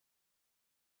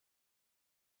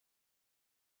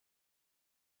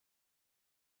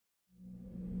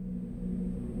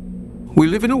We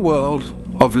live in a world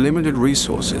of limited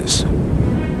resources.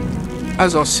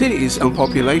 As our cities and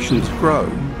populations grow,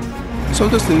 so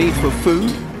does the need for food,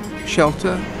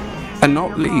 shelter, and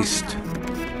not least,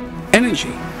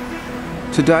 energy.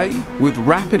 Today, with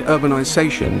rapid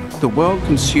urbanization, the world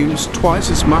consumes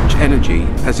twice as much energy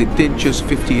as it did just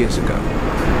 50 years ago.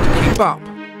 To keep up,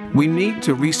 we need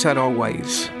to reset our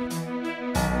ways.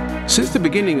 Since the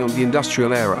beginning of the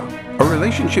industrial era, our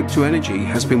relationship to energy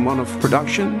has been one of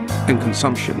production and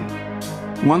consumption.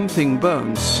 One thing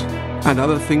burns,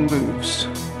 another thing moves.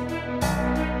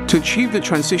 To achieve the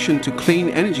transition to clean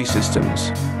energy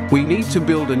systems, we need to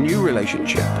build a new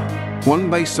relationship, one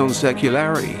based on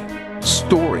circularity,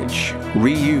 storage,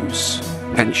 reuse,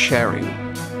 and sharing.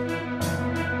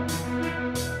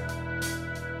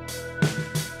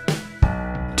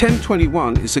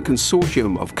 TEN21 is a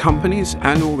consortium of companies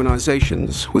and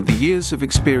organizations with the years of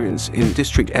experience in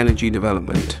district energy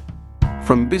development.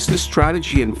 From business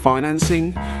strategy and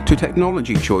financing to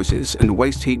technology choices and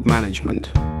waste heat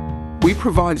management. We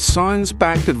provide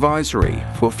science-backed advisory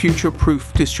for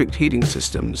future-proof district heating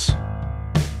systems.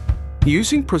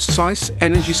 Using precise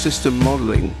energy system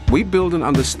modeling, we build an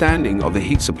understanding of the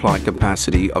heat supply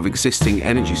capacity of existing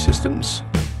energy systems.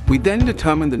 We then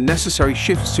determine the necessary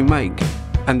shifts to make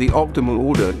and the optimal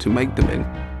order to make them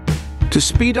in. To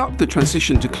speed up the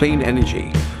transition to clean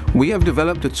energy, we have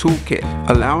developed a toolkit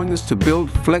allowing us to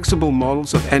build flexible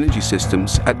models of energy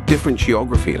systems at different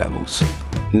geography levels,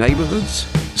 neighborhoods,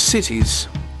 cities,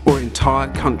 or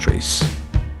entire countries.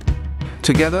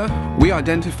 Together, we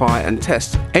identify and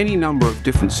test any number of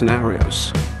different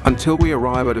scenarios until we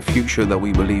arrive at a future that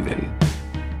we believe in.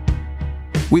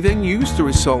 We then use the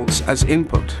results as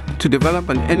input to develop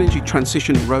an energy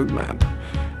transition roadmap,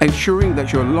 ensuring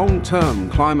that your long-term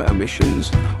climate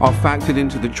emissions are factored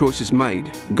into the choices made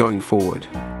going forward.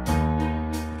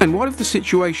 And what if the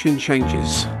situation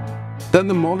changes? Then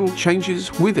the model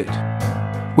changes with it.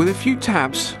 With a few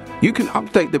taps, you can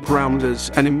update the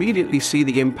parameters and immediately see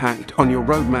the impact on your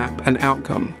roadmap and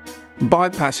outcome,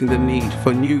 bypassing the need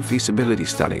for new feasibility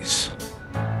studies.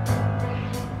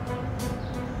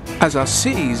 As our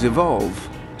cities evolve,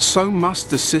 so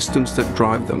must the systems that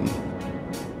drive them.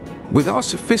 With our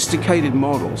sophisticated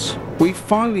models, we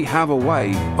finally have a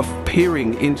way of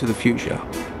peering into the future.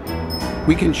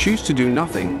 We can choose to do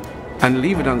nothing and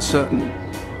leave it uncertain,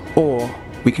 or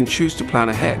we can choose to plan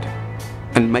ahead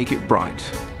and make it bright.